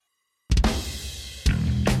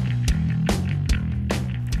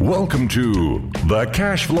Welcome to the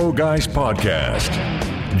Cash Flow Guys podcast.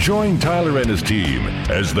 Join Tyler and his team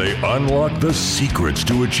as they unlock the secrets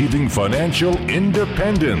to achieving financial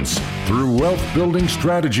independence through wealth-building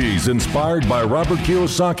strategies inspired by Robert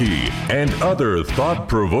Kiyosaki and other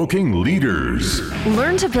thought-provoking leaders.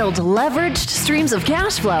 Learn to build leveraged streams of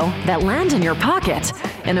cash flow that land in your pocket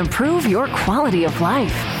and improve your quality of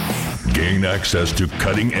life. Gain access to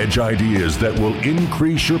cutting-edge ideas that will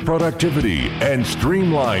increase your productivity and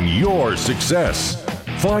streamline your success.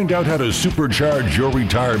 Find out how to supercharge your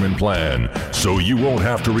retirement plan so you won't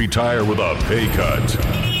have to retire with a pay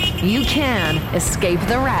cut. You can escape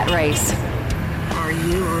the rat race. Are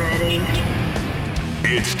you ready?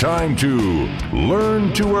 It's time to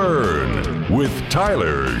Learn to Earn with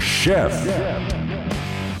Tyler Sheff.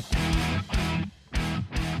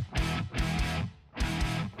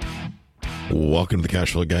 Welcome to the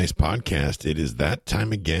Cash Flow Guys podcast. It is that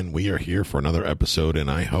time again. We are here for another episode,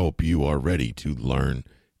 and I hope you are ready to learn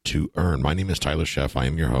to earn. My name is Tyler Sheff. I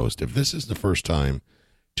am your host. If this is the first time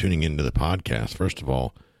tuning into the podcast, first of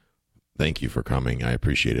all, thank you for coming. I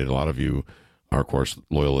appreciate it. A lot of you are, of course,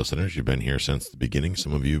 loyal listeners. You've been here since the beginning.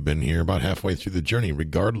 Some of you have been here about halfway through the journey.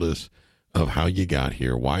 Regardless of how you got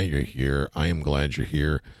here, why you're here, I am glad you're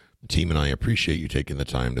here. The team and I appreciate you taking the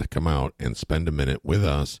time to come out and spend a minute with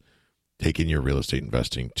us, taking your real estate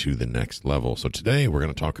investing to the next level. So today we're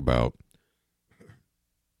going to talk about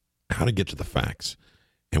how to get to the facts.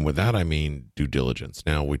 And with that, I mean due diligence.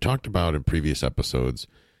 Now, we talked about in previous episodes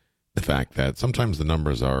the fact that sometimes the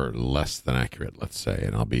numbers are less than accurate, let's say,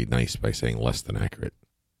 and I'll be nice by saying less than accurate.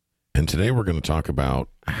 And today we're going to talk about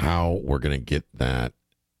how we're going to get that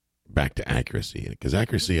back to accuracy, because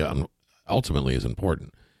accuracy ultimately is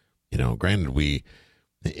important. You know, granted,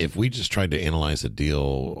 if we just tried to analyze a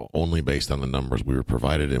deal only based on the numbers we were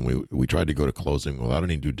provided and we tried to go to closing without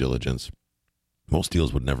any due diligence, most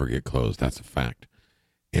deals would never get closed. That's a fact.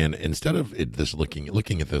 And instead of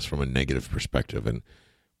looking at this from a negative perspective, and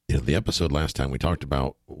the episode last time we talked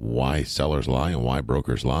about why sellers lie and why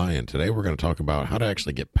brokers lie, and today we're going to talk about how to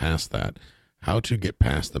actually get past that, how to get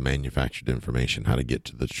past the manufactured information, how to get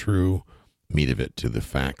to the true meat of it, to the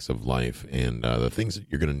facts of life, and the things that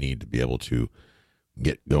you're going to need to be able to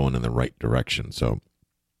get going in the right direction. So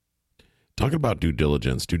talking about due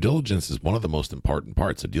diligence is one of the most important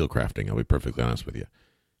parts of deal crafting. I'll be perfectly honest with you.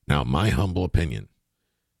 Now, my humble opinion,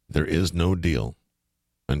 there is no deal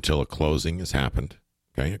until a closing has happened.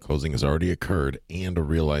 Okay. A closing has already occurred and a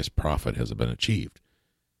realized profit has been achieved.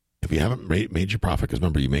 If you haven't made your profit, because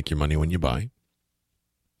remember, you make your money when you buy.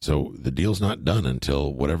 So the deal's not done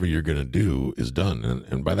until whatever you're going to do is done.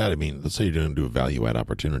 And by that, I mean, let's say you're going to do a value add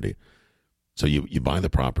opportunity. So you buy the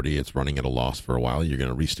property, it's running at a loss for a while. You're going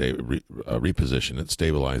to reposition it,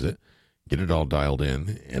 stabilize it, get it all dialed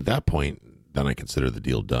in. At that point, then I consider the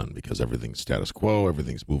deal done because everything's status quo,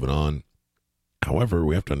 everything's moving on. However,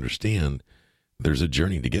 we have to understand there's a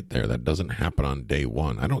journey to get there. That doesn't happen on day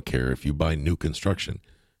one. I don't care if you buy new construction.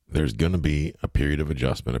 There's going to be a period of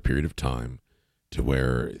adjustment, a period of time to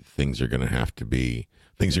where things are going to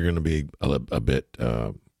be a bit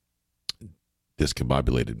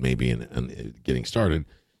discombobulated maybe in getting started.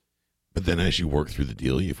 But then as you work through the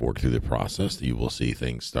deal, you've worked through the process, you will see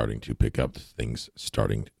things starting to pick up, things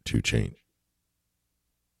starting to change.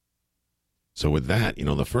 So with that,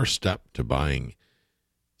 the first step to buying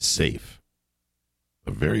safe,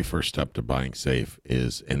 the very first step to buying safe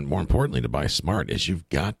is, and more importantly to buy smart, is you've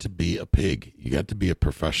got to be a pig. You got to be a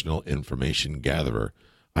professional information gatherer.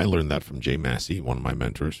 I learned that from Jay Massey, one of my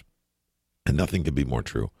mentors, and nothing could be more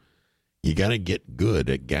true. You got to get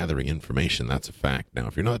good at gathering information. That's a fact. Now,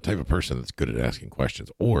 if you're not the type of person that's good at asking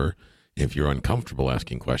questions, or if you're uncomfortable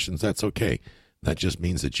asking questions, that's okay. That just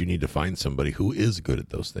means that you need to find somebody who is good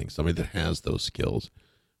at those things, somebody that has those skills,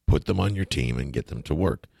 put them on your team and get them to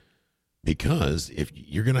work. Because if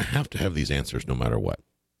you're going to have these answers no matter what.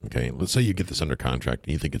 Okay, let's say you get this under contract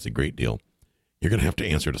and you think it's a great deal. You're going to have to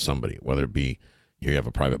answer to somebody, whether it be you have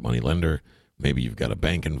a private money lender, maybe you've got a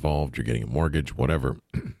bank involved, you're getting a mortgage, whatever.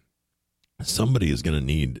 Somebody is going to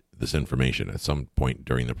need this information at some point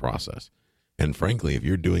during the process. And frankly, if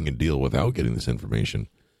you're doing a deal without getting this information,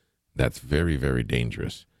 that's very, very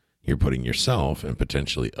dangerous. You're putting yourself and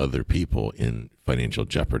potentially other people in financial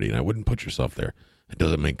jeopardy. And I wouldn't put yourself there. It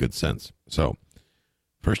doesn't make good sense. So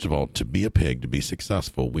first of all, to be a pig, to be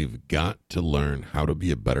successful, we've got to learn how to be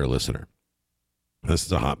a better listener. This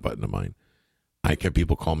is a hot button of mine. I get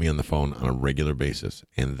people call me on the phone on a regular basis,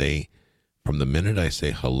 and from the minute I say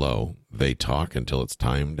hello, they talk until it's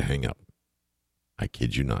time to hang up. I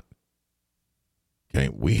kid you not. Okay,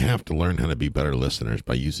 we have to learn how to be better listeners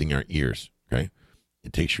by using our ears. Okay,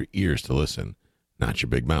 it takes your ears to listen, not your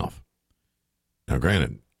big mouth. Now,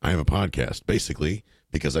 granted, I have a podcast basically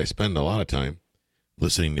because I spend a lot of time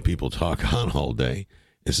listening to people talk on all day.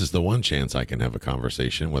 This is the one chance I can have a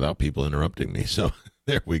conversation without people interrupting me. So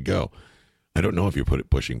there we go. I don't know if you're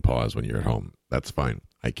pushing pause when you're at home. That's fine.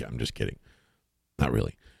 I'm just kidding. Not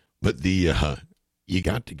really. But you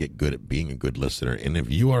got to get good at being a good listener. And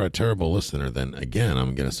if you are a terrible listener, then again,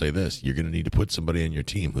 I'm going to say this. You're going to need to put somebody on your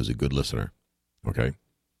team who's a good listener. Okay?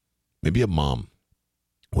 Maybe a mom.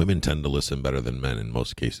 Women tend to listen better than men in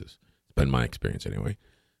most cases. It's been my experience anyway.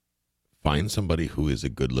 Find somebody who is a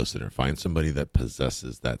good listener. Find somebody that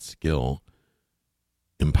possesses that skill.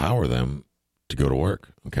 Empower them to go to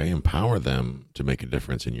work, okay? Empower them to make a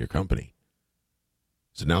difference in your company.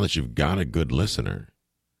 So now that you've got a good listener,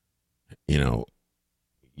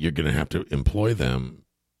 you're going to have to employ them,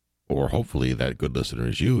 or hopefully that good listener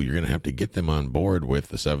is you. You're going to have to get them on board with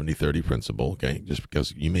the 70-30 principle, okay? Just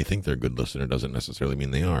because you may think they're a good listener doesn't necessarily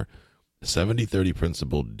mean they are. The 70-30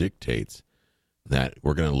 principle dictates that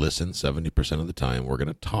we're going to listen 70% of the time. We're going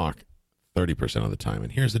to talk 30% of the time.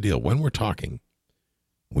 And here's the deal. When we're talking,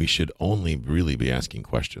 we should only really be asking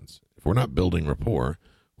questions. If we're not building rapport,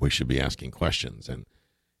 we should be asking questions. And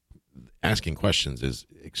asking questions is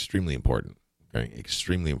extremely important, okay?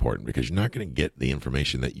 Extremely important, because you're not going to get the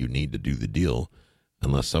information that you need to do the deal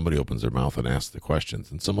unless somebody opens their mouth and asks the questions.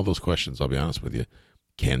 And some of those questions, I'll be honest with you,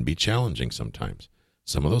 can be challenging sometimes.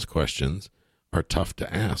 Some of those questions are tough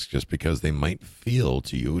to ask just because they might feel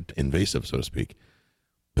to you invasive, so to speak.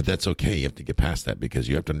 But that's okay. You have to get past that because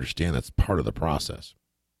you have to understand that's part of the process.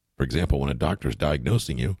 For example, when a doctor is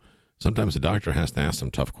diagnosing you, sometimes the doctor has to ask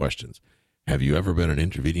some tough questions. Have you ever been an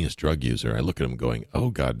intravenous drug user? I look at them going,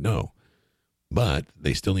 oh, God, no. But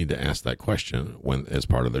they still need to ask that question when as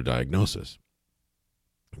part of their diagnosis.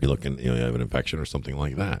 If you're looking, you have an infection or something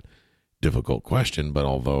like that. Difficult question, but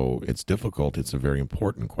although it's difficult, it's a very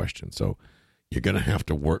important question. So you're going to have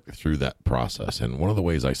to work through that process. And one of the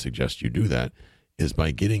ways I suggest you do that is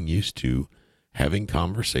by getting used to having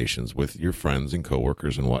conversations with your friends and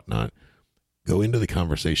coworkers and whatnot. Go into the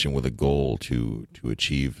conversation with a goal to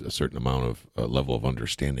achieve a certain amount of level of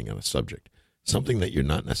understanding on a subject, something that you're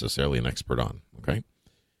not necessarily an expert on, okay?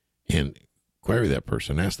 And query that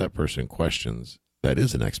person, ask that person questions that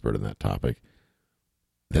is an expert in that topic.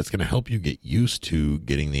 That's going to help you get used to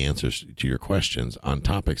getting the answers to your questions on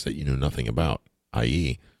topics that you know nothing about,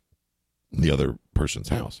 i.e., the other person's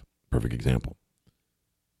house. Perfect example.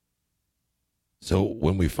 So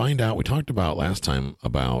when we find out, we talked about last time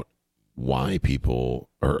about why people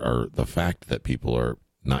or the fact that people are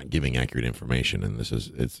not giving accurate information, and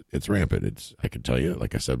it's rampant. I can tell you,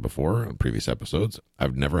 like I said before on previous episodes,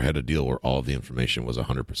 I've never had a deal where all of the information was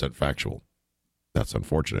 100% factual. That's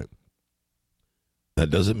unfortunate. That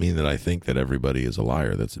doesn't mean that I think that everybody is a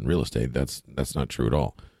liar that's in real estate. That's not true at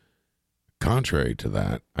all. Contrary to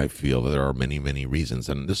that, I feel that there are many, many reasons.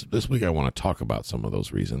 And this week I want to talk about some of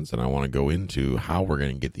those reasons, and I want to go into how we're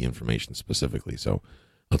going to get the information specifically. So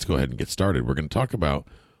let's go ahead and get started. We're going to talk about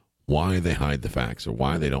why they hide the facts or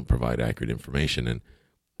why they don't provide accurate information. And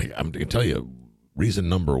I'm going to tell you, reason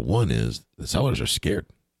number one is the sellers are scared,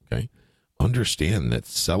 okay? Understand that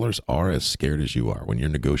sellers are as scared as you are. When you're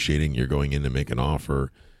negotiating, you're going in to make an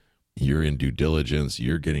offer, you're in due diligence,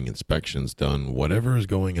 you're getting inspections done, whatever is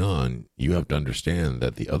going on, you have to understand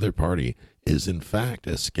that the other party is in fact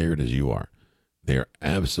as scared as you are. They are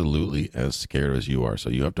absolutely as scared as you are. So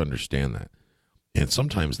you have to understand that. And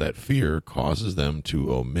sometimes that fear causes them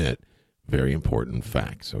to omit very important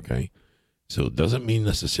facts, okay? So it doesn't mean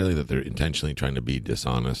necessarily that they're intentionally trying to be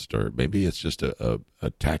dishonest, or maybe it's just a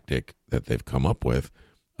tactic that they've come up with,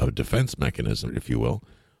 a defense mechanism, if you will,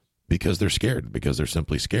 because they're scared, because they're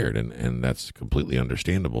simply scared. And that's completely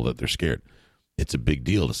understandable that they're scared. It's a big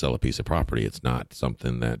deal to sell a piece of property. It's not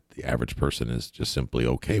something that the average person is just simply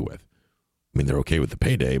okay with. I mean, they're okay with the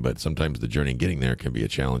payday, but sometimes the journey getting there can be a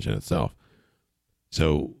challenge in itself.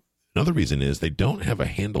 So another reason is they don't have a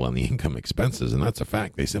handle on the income expenses, and that's a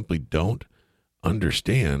fact. They simply don't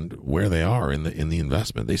understand where they are in the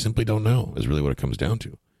investment. They simply don't know, is really what it comes down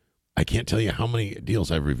to. I can't tell you how many deals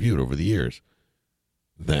I've reviewed over the years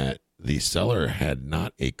that the seller had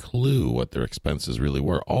not a clue what their expenses really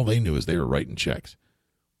were. All they knew is they were writing checks,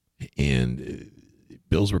 and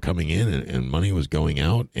bills were coming in and money was going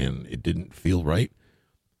out, and it didn't feel right.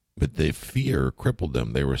 But the fear crippled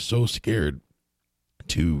them. They were so scared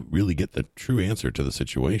to really get the true answer to the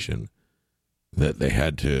situation that they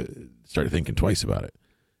had to start thinking twice about it.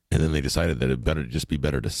 And then they decided that it better just be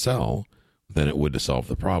better to sell than it would to solve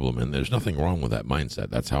the problem. And there's nothing wrong with that mindset.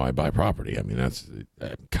 That's how I buy property. I mean,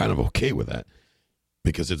 I'm kind of okay with that.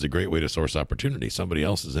 because it's a great way to source opportunity. Somebody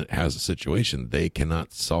else has a situation they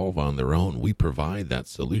cannot solve on their own. We provide that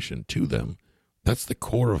solution to them. That's the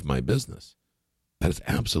core of my business. That is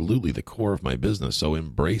absolutely the core of my business. So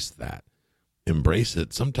embrace that. Embrace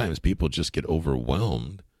it. Sometimes people just get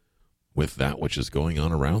overwhelmed with that which is going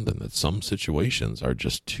on around them, that some situations are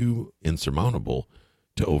just too insurmountable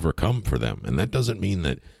to overcome for them. And that doesn't mean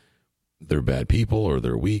that they're bad people or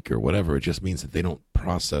they're weak or whatever. It just means that they don't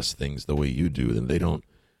process things the way you do, and they don't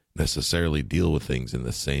necessarily deal with things in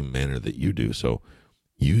the same manner that you do. So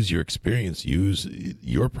use your experience, use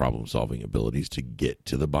your problem-solving abilities to get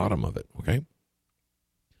to the bottom of it, okay?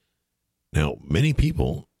 Now, many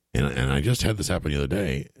people, and I just had this happen the other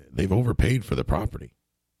day, they've overpaid for the property,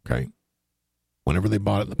 okay? Whenever they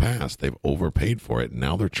bought it in the past, they've overpaid for it. And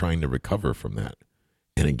now they're trying to recover from that.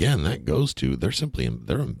 And again, that goes to,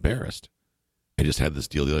 they're embarrassed. I just had this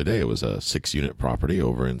deal the other day. It was a 6-unit property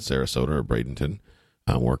over in Sarasota or Bradenton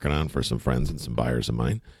I'm working on for some friends and some buyers of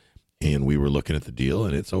mine. And we were looking at the deal,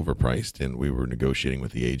 and it's overpriced, and we were negotiating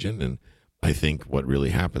with the agent. And I think what really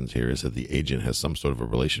happens here is that the agent has some sort of a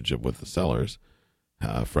relationship with the sellers,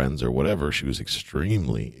 friends or whatever. She was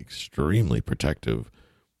extremely, extremely protective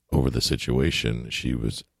over the situation. She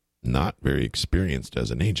was not very experienced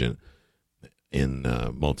as an agent in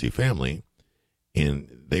multifamily,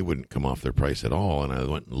 and they wouldn't come off their price at all. And I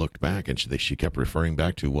went and looked back, and she kept referring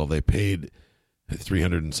back to, well, they paid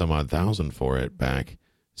 $300,000 and some odd for it back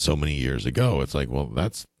so many years ago. It's like, well,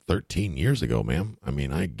 that's 13 years ago, ma'am. I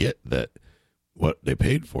mean, I get that what they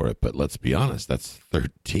paid for it, but let's be honest, that's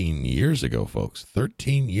 13 years ago, folks.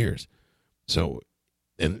 13 years. So,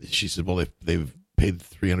 and she said, well, they've paid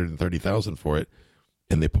 $330,000 for it,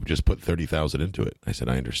 and they just put $30,000 into it. I said,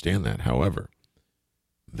 I understand that. However,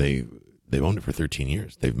 they've owned it for 13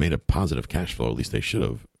 years. They've made a positive cash flow, at least they should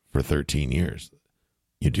have, for 13 years.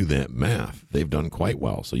 You do that math, they've done quite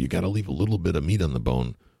well. So you got to leave a little bit of meat on the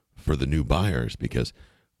bone for the new buyers, because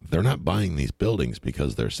they're not buying these buildings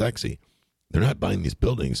because they're sexy. They're not buying these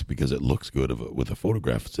buildings because it looks good with a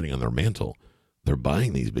photograph sitting on their mantle. They're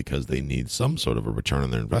buying these because they need some sort of a return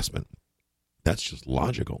on their investment. That's just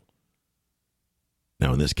logical.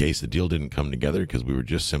 Now, in this case, the deal didn't come together because we were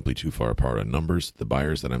just simply too far apart on numbers. The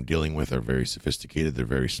buyers that I'm dealing with are very sophisticated. They're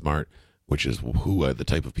very smart, which is the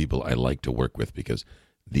type of people I like to work with, because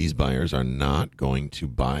these buyers are not going to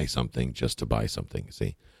buy something just to buy something.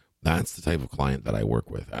 See, that's the type of client that I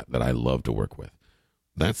work with, that I love to work with.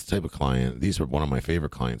 That's the type of client. These are one of my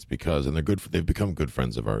favorite clients because, and they've become good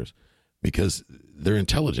friends of ours because they're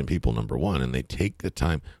intelligent people, number one, and they take the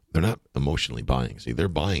time. They're not emotionally buying. See, they're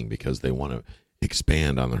buying because they want to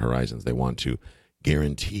expand on their horizons. They want to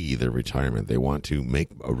guarantee their retirement. They want to make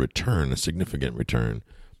a return, a significant return,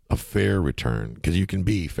 a fair return, because you can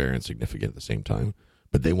be fair and significant at the same time,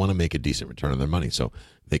 but they want to make a decent return on their money. So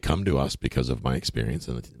they come to us because of my experience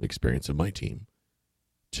and the experience of my team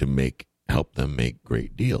to help them make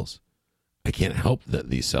great deals. I can't help that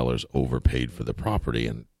these sellers overpaid for the property,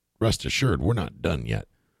 and rest assured, we're not done yet.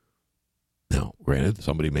 Now, granted,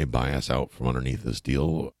 somebody may buy us out from underneath this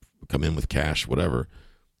deal, come in with cash, whatever,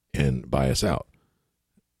 and buy us out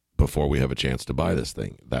before we have a chance to buy this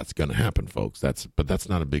thing. That's going to happen, folks. But that's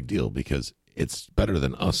not a big deal, because it's better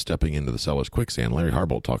than us stepping into the seller's quicksand. Larry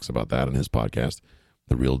Harbolt talks about that in his podcast,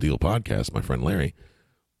 The Real Deal Podcast, my friend Larry.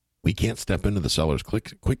 We can't step into the seller's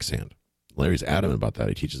quicksand. Larry's adamant about that.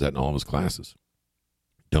 He teaches that in all of his classes.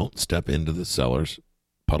 Don't step into the seller's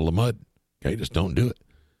puddle of mud. Okay, just don't do it.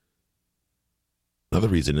 Another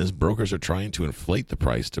reason is brokers are trying to inflate the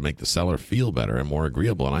price to make the seller feel better and more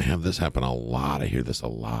agreeable. And I have this happen a lot. I hear this a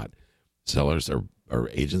lot. Sellers or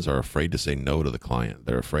agents are afraid to say no to the client.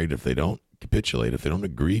 They're afraid if they don't capitulate, if they don't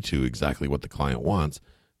agree to exactly what the client wants,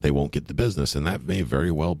 they won't get the business. And that may very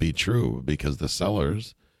well be true, because the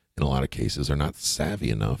sellers, in a lot of cases, are not savvy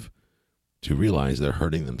enough to realize they're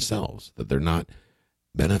hurting themselves, that they're not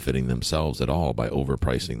benefiting themselves at all by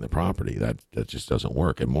overpricing the property. That just doesn't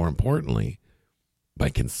work. And more importantly, by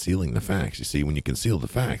concealing the facts. You see, when you conceal the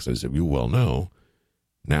facts, as you well know,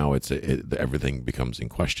 now everything becomes in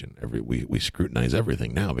question. We scrutinize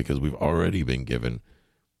everything now because we've already been given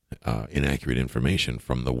inaccurate information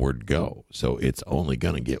from the word go. So it's only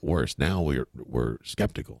going to get worse. Now we're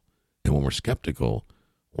skeptical. And when we're skeptical,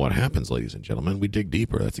 what happens, ladies and gentlemen? We dig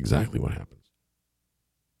deeper. That's exactly what happens.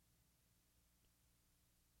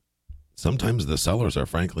 Sometimes the sellers are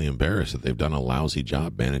frankly embarrassed that they've done a lousy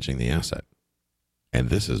job managing the asset. And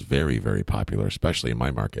this is very, very popular, especially in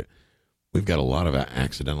my market. We've got a lot of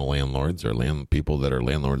accidental landlords, or people that are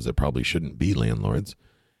landlords that probably shouldn't be landlords.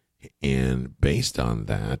 And based on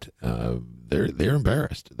that, they're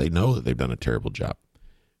embarrassed. They know that they've done a terrible job.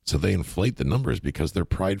 So they inflate the numbers because they're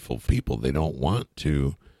prideful people. They don't want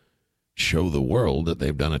to show the world that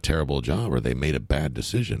they've done a terrible job or they made a bad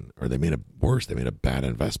decision or they made a bad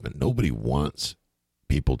investment. Nobody wants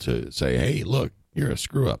people to say, hey, look, you're a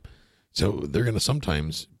screw up. So they're going to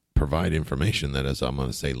sometimes provide information that is, I'm going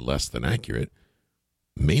to say, less than accurate,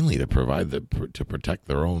 mainly to to protect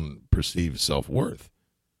their own perceived self-worth.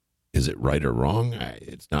 Is it right or wrong?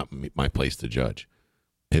 It's not my place to judge.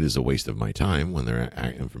 It is a waste of my time when their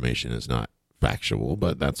information is not factual,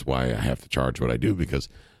 but that's why I have to charge what I do, because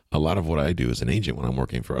a lot of what I do as an agent when I'm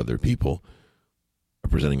working for other people,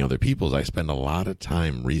 representing other people, is I spend a lot of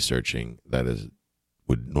time researching that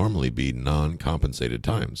would normally be non-compensated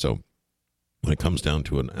time. So when it comes down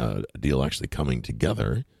to a deal actually coming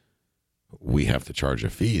together, we have to charge a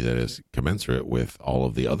fee that is commensurate with all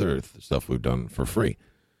of the other stuff we've done for free.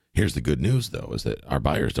 Here's the good news, though, is that our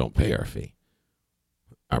buyers don't pay our fee.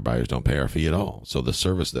 Our buyers don't pay our fee at all. So the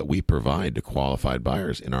service that we provide to qualified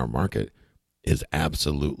buyers in our market is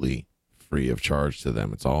absolutely free of charge to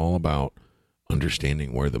them. It's all about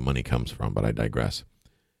understanding where the money comes from, but I digress.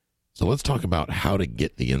 So let's talk about how to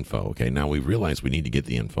get the info. Okay, now we've realized we need to get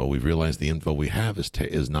the info. We've realized the info we have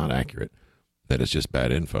is not accurate, that it's just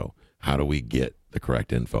bad info. How do we get the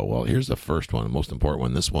correct info? Well, here's the first one, the most important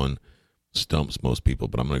one. This one stumps most people,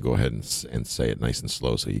 but I'm going to go ahead and say it nice and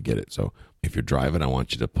slow so you get it. So if you're driving, I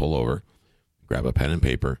want you to pull over, grab a pen and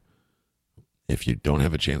paper. If you don't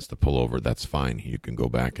have a chance to pull over, that's fine. You can go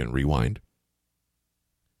back and rewind.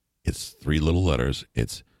 It's 3 little letters.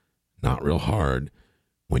 It's not real hard.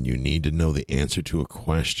 When you need to know the answer to a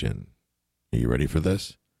question, are you ready for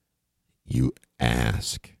this? You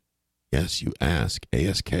ask. Yes, you ask.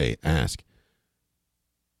 A-S-K, ask.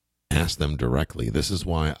 Ask them directly. This is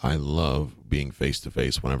why I love being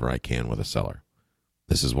face-to-face whenever I can with a seller.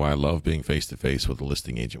 This is why I love being face-to-face with a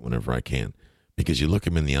listing agent whenever I can, because you look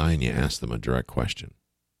them in the eye and you ask them a direct question.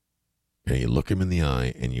 Okay, you look them in the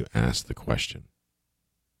eye and you ask the question,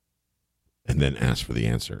 and then ask for the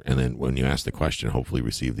answer. And then when you ask the question, hopefully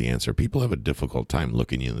receive the answer. People have a difficult time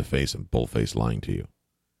looking you in the face and bull-faced lying to you.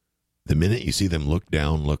 The minute you see them look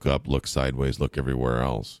down, look up, look sideways, look everywhere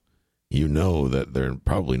else, you know that they're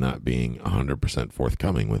probably not being 100%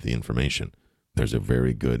 forthcoming with the information. There's a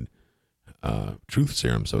very good truth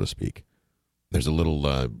serum, so to speak. There's a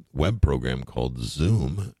little web program called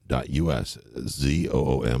Zoom.us,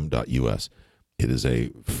 Zoom.us. It is a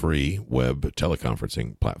free web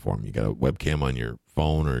teleconferencing platform. You got a webcam on your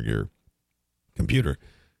phone or your computer.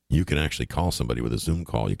 You can actually call somebody with a Zoom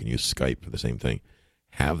call. You can use Skype for the same thing.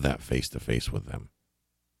 Have that face-to-face with them.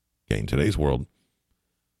 Okay, in today's world,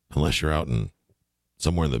 unless you're out in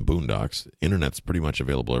somewhere in the boondocks, internet's pretty much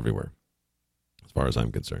available everywhere, as far as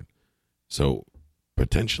I'm concerned. So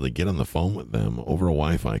potentially get on the phone with them over a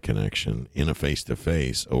Wi-Fi connection in a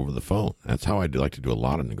face-to-face over the phone. That's how I like to do a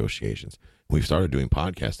lot of negotiations. We've started doing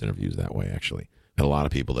podcast interviews that way, actually. And a lot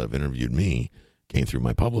of people that have interviewed me, came through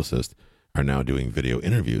my publicist, are now doing video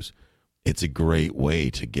interviews. It's a great way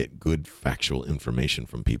to get good factual information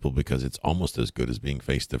from people because it's almost as good as being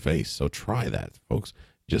face-to-face. So try that, folks.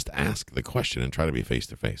 Just ask the question and try to be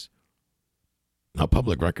face-to-face. Now,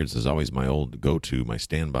 public records is always my old go-to, my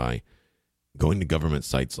standby. Going to government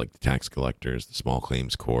sites like the tax collectors, the small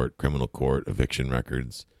claims court, criminal court, eviction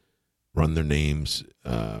records, run their names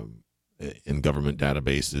in government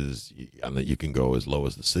databases, and that you can go as low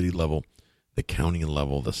as the city level, the county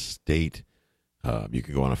level, the state. You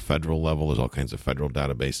can go on a federal level. There's all kinds of federal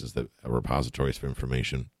databases that are repositories for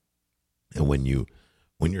information. And when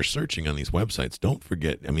you're searching on these websites, don't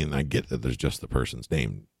forget, I mean, I get that there's just the person's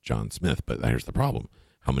name, John Smith, but here's the problem.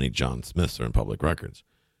 How many John Smiths are in public records?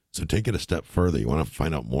 So take it a step further. You want to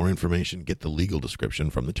find out more information, get the legal description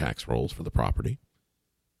from the tax rolls for the property,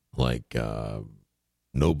 like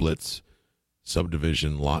Noblitz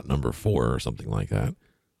subdivision lot number 4 or something like that.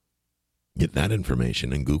 Get that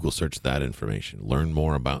information and Google search that information. Learn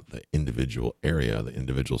more about the individual area, the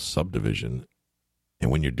individual subdivision.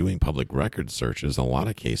 And when you're doing public record searches, in a lot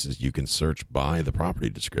of cases, you can search by the property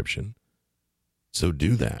description. So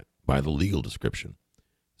do that, by the legal description.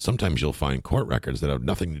 Sometimes you'll find court records that have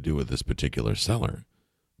nothing to do with this particular seller,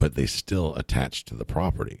 but they still attach to the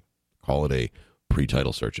property. Call it a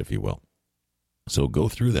pre-title search, if you will. So go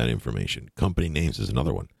through that information. Company names is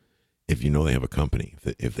another one. If you know they have a company,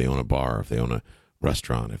 if they own a bar, if they own a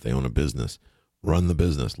restaurant, if they own a business, run the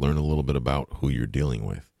business. Learn a little bit about who you're dealing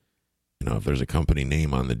with. You know, if there's a company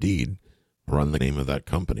name on the deed, run the name of that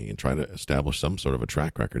company and try to establish some sort of a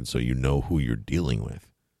track record so you know who you're dealing with.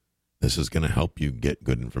 This is going to help you get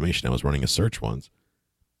good information. I was running a search once.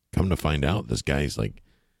 Come to find out, this guy's like,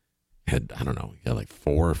 had, I don't know, he had like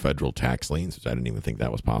 4 federal tax liens, which I didn't even think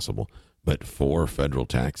that was possible. But 4 federal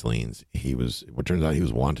tax liens. It turns out he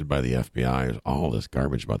was wanted by the FBI. There's all this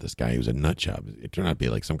garbage about this guy. He was a nut job. It turned out to be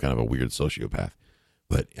like some kind of a weird sociopath.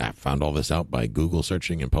 But I found all this out by Google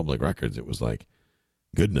searching in public records. It was like,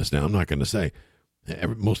 goodness. Now, I'm not going to say a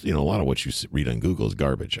lot of what you read on Google is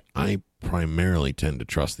garbage. I primarily tend to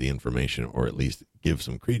trust the information, or at least give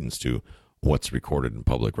some credence to what's recorded in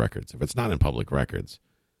public records. If it's not in public records,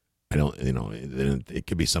 I don't, it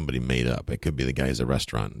could be somebody made up. It could be the guy's at a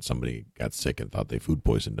restaurant and somebody got sick and thought they food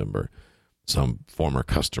poisoned him, or some former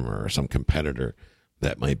customer or some competitor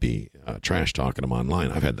that might be trash talking him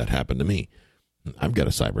online. I've had that happen to me. I've got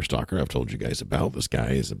a cyber stalker I've told you guys about. This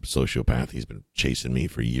guy is a sociopath. He's been chasing me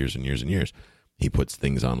for years and years and years. He puts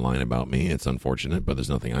things online about me. It's unfortunate, but there's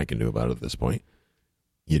nothing I can do about it at this point.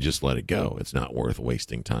 You just let it go. It's not worth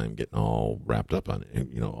wasting time getting all wrapped up on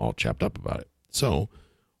it, all chapped up about it. So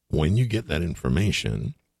when you get that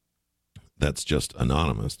information that's just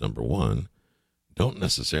anonymous, number one, don't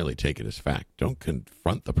necessarily take it as fact. Don't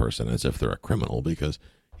confront the person as if they're a criminal, because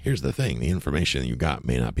here's the thing. The information you got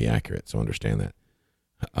may not be accurate. So understand that.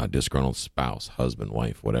 A disgruntled spouse, husband,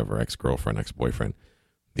 wife, whatever, ex-girlfriend, ex-boyfriend,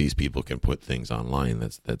 these people can put things online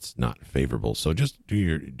that's not favorable. So just do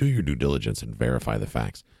your due diligence and verify the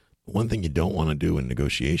facts. One thing you don't want to do in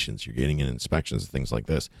negotiations, you're getting in inspections and things like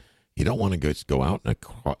this, you don't want to go out and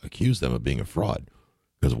accuse them of being a fraud,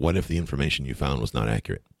 because what if the information you found was not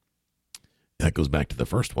accurate? That goes back to the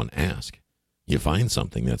first one. Ask. You find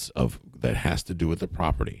something that has to do with the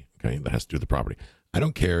property. Okay, that has to do with the property. I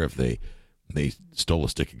don't care if they stole a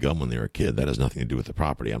stick of gum when they were a kid. That has nothing to do with the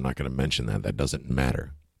property. I'm not going to mention that. That doesn't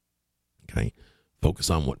matter. Okay, focus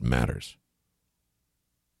on what matters.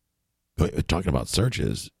 But talking about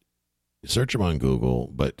searches, search them on Google,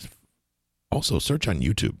 but also search on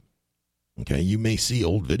YouTube. Okay, you may see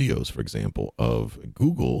old videos, for example, of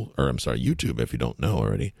YouTube, if you don't know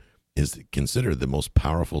already, is considered the most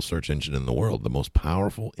powerful search engine in the world, the most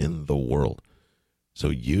powerful in the world. So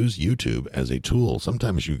use YouTube as a tool.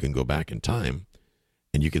 Sometimes you can go back in time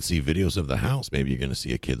and you can see videos of the house. Maybe you're going to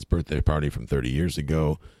see a kid's birthday party from 30 years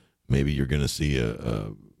ago. Maybe you're going to see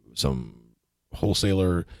some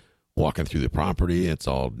wholesaler walking through the property. It's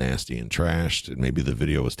all nasty and trashed. And maybe the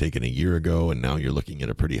video was taken a year ago and now you're looking at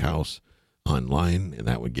a pretty house online, and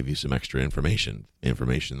that would give you some extra information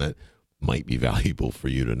that might be valuable for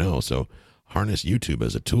you to know. So harness YouTube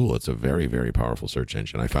as a tool. It's a very, very powerful search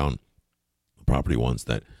engine. I found property ones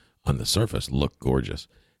that on the surface look gorgeous.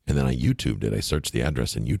 And then I YouTubed it. I searched the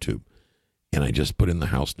address in YouTube and I just put in the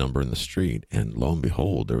house number and the street. And lo and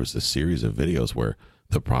behold, there was this series of videos where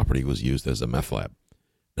the property was used as a meth lab.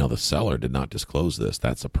 Now the seller did not disclose this.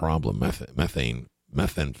 That's a problem.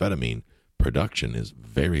 Methamphetamine production is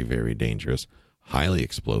very, very dangerous, highly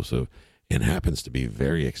explosive, and happens to be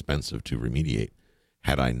very expensive to remediate.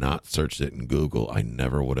 Had I not searched it in Google, I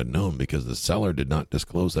never would have known, because the seller did not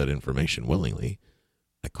disclose that information willingly.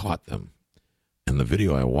 I caught them. And the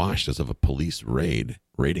video I watched is of a police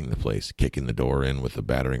raiding the place, kicking the door in with a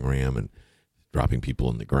battering ram and dropping people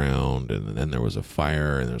in the ground. And then there was a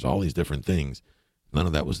fire, and there's all these different things. None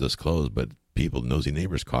of that was disclosed, but nosy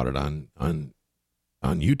neighbors caught it on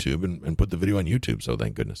YouTube and put the video on YouTube. So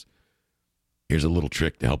thank goodness. Here's a little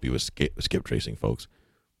trick to help you with skip tracing, folks.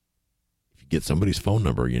 If you get somebody's phone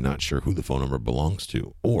number, you're not sure who the phone number belongs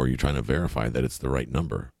to, or you're trying to verify that it's the right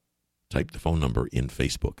number, type the phone number in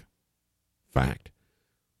Facebook. Fact.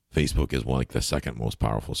 Facebook is like the second most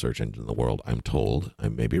powerful search engine in the world, I'm told. I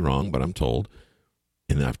may be wrong, but I'm told.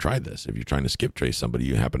 And I've tried this. If you're trying to skip trace somebody,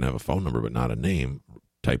 you happen to have a phone number but not a name,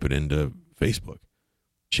 type it into Facebook.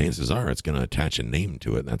 Chances are it's going to attach a name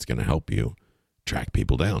to it, and that's going to help you track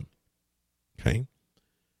people down. Okay?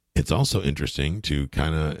 It's also interesting to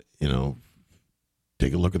kind of,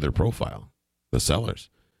 take a look at their profile, the sellers.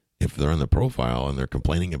 If they're in the profile and they're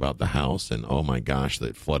complaining about the house and, oh my gosh,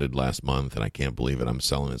 that flooded last month and I can't believe it, I'm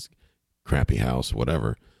selling this crappy house,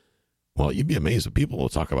 whatever. Well, you'd be amazed that people will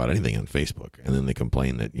talk about anything on Facebook, and then they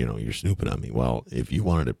complain that, you're snooping on me. Well, if you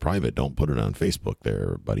wanted it private, don't put it on Facebook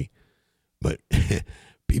there, buddy. But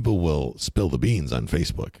people will spill the beans on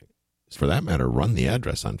Facebook. For that matter, run the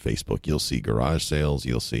address on Facebook. You'll see garage sales.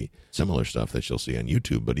 You'll see similar stuff that you'll see on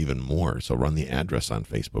YouTube, but even more. So run the address on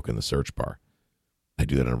Facebook in the search bar. I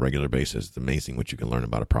do that on a regular basis. It's amazing what you can learn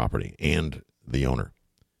about a property and the owner.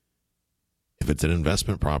 If it's an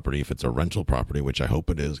investment property, if it's a rental property, which I hope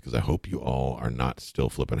it is, because I hope you all are not still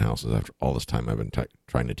flipping houses after all this time I've been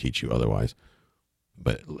trying to teach you otherwise.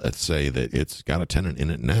 But let's say that it's got a tenant in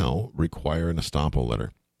it now, require an estoppel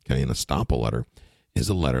letter. Okay, an estoppel letter is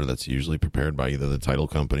a letter that's usually prepared by either the title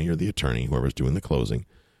company or the attorney, whoever's doing the closing,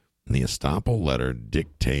 And the estoppel letter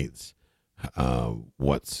dictates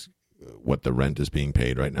what the rent is being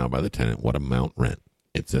paid right now by the tenant, what amount rent.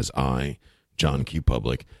 It says, I, John Q.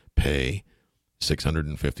 Public, pay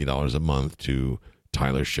 $650 a month to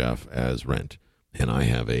Tyler Sheff as rent. And I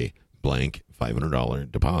have a blank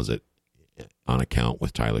 $500 deposit on account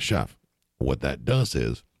with Tyler Sheff. What that does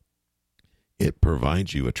is it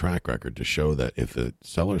provides you a track record to show that if the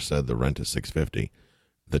seller said the rent is $650,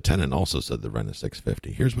 the tenant also said the rent is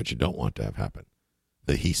 $650. Here's what you don't want to have happen.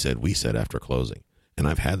 That he said, we said after closing. And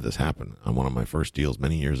I've had this happen on one of my first deals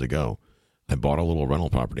many years ago. I bought a little rental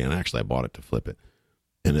property, and actually I bought it to flip it.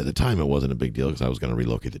 And at the time, it wasn't a big deal because I was going to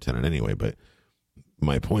relocate the tenant anyway. But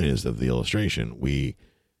my point is of the illustration, we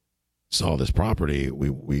saw this property.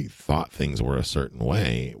 We thought things were a certain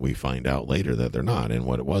way. We find out later that they're not. And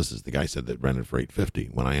what it was is the guy said that rented for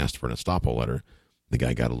 $850. When I asked for an estoppel letter, the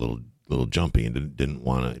guy got a little jumpy and didn't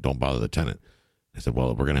want to, don't bother the tenant. I said, well,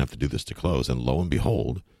 we're going to have to do this to close. And lo and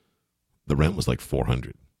behold, the rent was like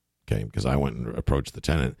 $400. Okay, because I went and approached the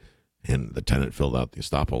tenant, and the tenant filled out the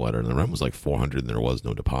estoppel letter, and the rent was like $400, and there was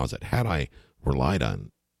no deposit. Had I relied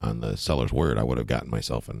on the seller's word, I would have gotten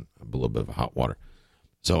myself in a little bit of hot water.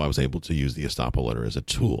 So I was able to use the estoppel letter as a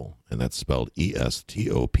tool, and that's spelled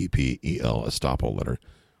ESTOPPEL, estoppel letter.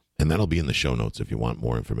 And that'll be in the show notes if you want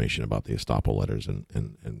more information about the estoppel letters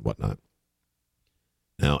and whatnot.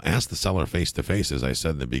 Now, ask the seller face-to-face, as I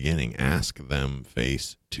said in the beginning. Ask them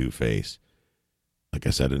face-to-face. Like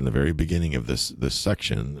I said in the very beginning of this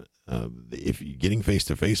section, if you're getting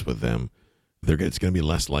face-to-face with them, it's going to be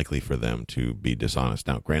less likely for them to be dishonest.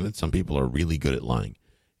 Now, granted, some people are really good at lying,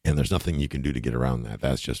 and there's nothing you can do to get around that.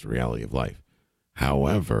 That's just the reality of life.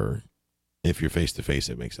 However, if you're face-to-face,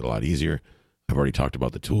 it makes it a lot easier. I've already talked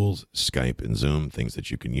about the tools, Skype and Zoom, things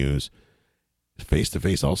that you can use.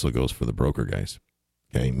 Face-to-face also goes for the broker guys.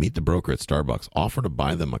 Okay, meet the broker at Starbucks. Offer to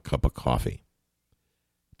buy them a cup of coffee.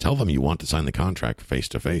 Tell them you want to sign the contract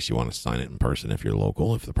face-to-face. You want to sign it in person if you're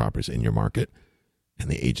local, if the property's in your market, and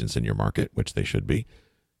the agent's in your market, which they should be.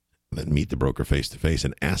 Then meet the broker face-to-face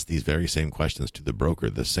and ask these very same questions to the broker.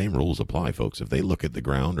 The same rules apply, folks. If they look at the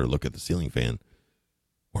ground or look at the ceiling fan,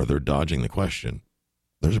 or they're dodging the question,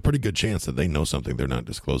 there's a pretty good chance that they know something they're not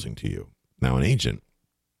disclosing to you. Now, an agent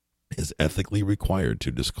is ethically required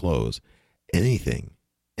to disclose anything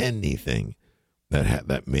that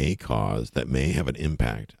may have an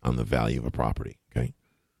impact on the value of a property. Okay,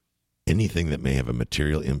 anything that may have a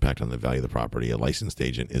material impact on the value of the property, a licensed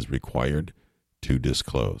agent is required to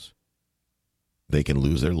disclose. They can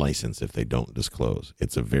lose their license if they don't disclose.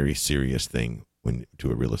 It's a very serious thing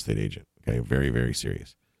to a real estate agent. Okay, very, very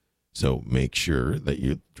serious. So make sure that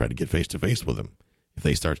you try to get face-to-face with them. If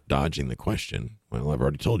they start dodging the question, well, I've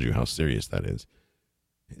already told you how serious that is.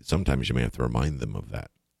 Sometimes you may have to remind them of that.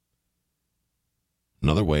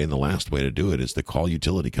 Another way, and the last way to do it, is to call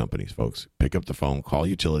utility companies, folks. Pick up the phone, call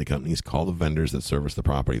utility companies, call the vendors that service the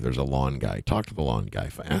property. There's a lawn guy. Talk to the lawn guy.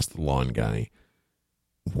 Ask the lawn guy,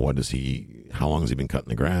 how long has he been cutting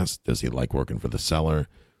the grass? Does he like working for the seller?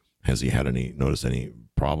 Has he noticed any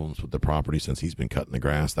problems with the property since he's been cutting the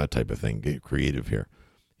grass? That type of thing. Get creative here.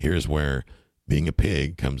 Here's where being a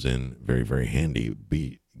pig comes in very, very handy.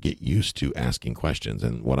 Get used to asking questions.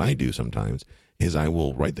 And what I do sometimes is I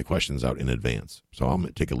will write the questions out in advance. So I'll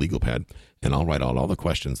take a legal pad and I'll write out all the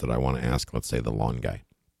questions that I want to ask, let's say the lawn guy.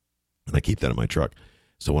 And I keep that in my truck.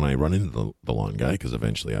 So when I run into the lawn guy, because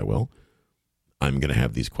eventually I will, I'm going to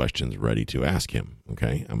have these questions ready to ask him.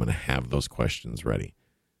 Okay. I'm going to have those questions ready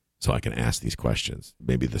so I can ask these questions.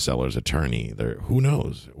 Maybe the seller's attorney, who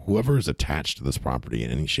knows? Whoever is attached to this property in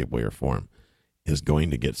any shape, way, or form is going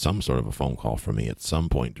to get some sort of a phone call from me at some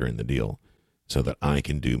point during the deal so that I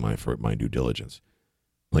can do my due diligence.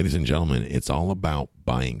 Ladies and gentlemen, it's all about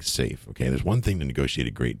buying safe, okay? There's one thing to negotiate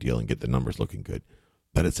a great deal and get the numbers looking good,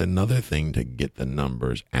 but it's another thing to get the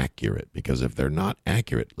numbers accurate, because if they're not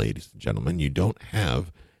accurate, ladies and gentlemen, you don't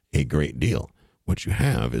have a great deal. What you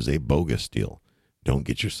have is a bogus deal. Don't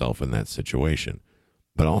get yourself in that situation,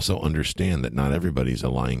 but also understand that not everybody's a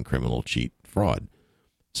lying, criminal, cheat, fraud.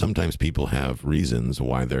 Sometimes people have reasons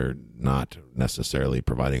why they're not necessarily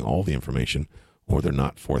providing all the information, or they're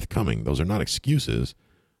not forthcoming. Those are not excuses.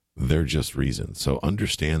 They're just reasons. So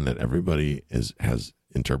understand that everybody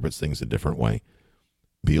interprets things a different way.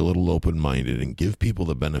 Be a little open-minded and give people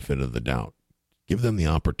the benefit of the doubt. Give them the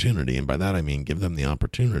opportunity, and by that I mean give them the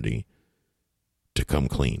opportunity to come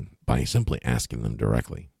clean by simply asking them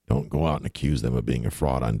directly. Don't go out and accuse them of being a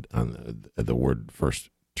fraud on the word first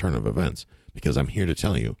turn of events. Because I'm here to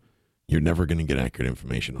tell you, you're never going to get accurate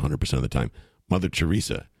information 100% of the time. Mother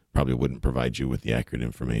Teresa probably wouldn't provide you with the accurate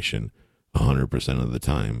information 100% of the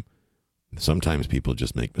time. Sometimes people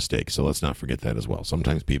just make mistakes. So let's not forget that as well.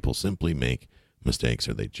 Sometimes people simply make mistakes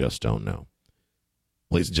or they just don't know.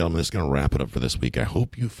 Ladies and gentlemen, this is going to wrap it up for this week. I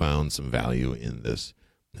hope you found some value in this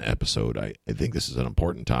episode. I think this is an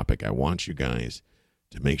important topic. I want you guys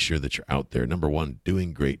to make sure that you're out there, number one,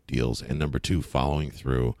 doing great deals, and number two, following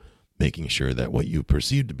through, making sure that what you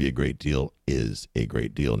perceive to be a great deal is a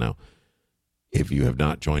great deal. Now, if you have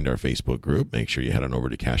not joined our Facebook group, make sure you head on over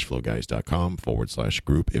to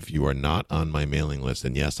cashflowguys.com/group. If you are not on my mailing list,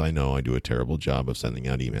 and yes, I know I do a terrible job of sending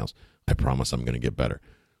out emails. I promise I'm going to get better.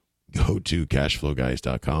 Go to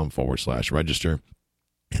cashflowguys.com/register.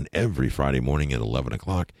 And every Friday morning at 11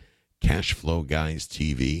 o'clock, Cashflow Guys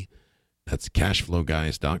TV. That's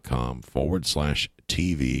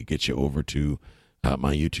cashflowguys.com/TV. Get you over to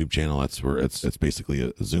my YouTube channel. That's where it's basically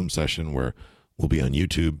a Zoom session where we'll be on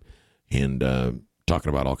YouTube and talking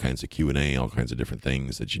about all kinds of Q&A, all kinds of different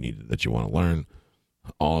things that you want to learn.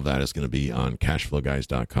 All of that is going to be on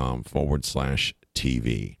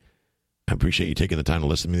cashflowguys.com/TV. I appreciate you taking the time to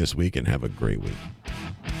listen to me this week, and have a great week.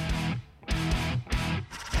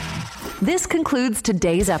 This concludes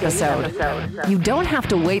today's episode. You don't have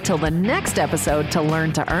to wait till the next episode to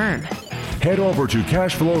learn to earn. Head over to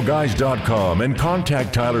cashflowguys.com and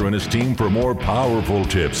contact Tyler and his team for more powerful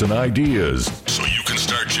tips and ideas so you can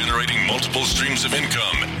start generating multiple streams of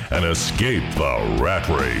income and escape the rat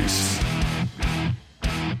race.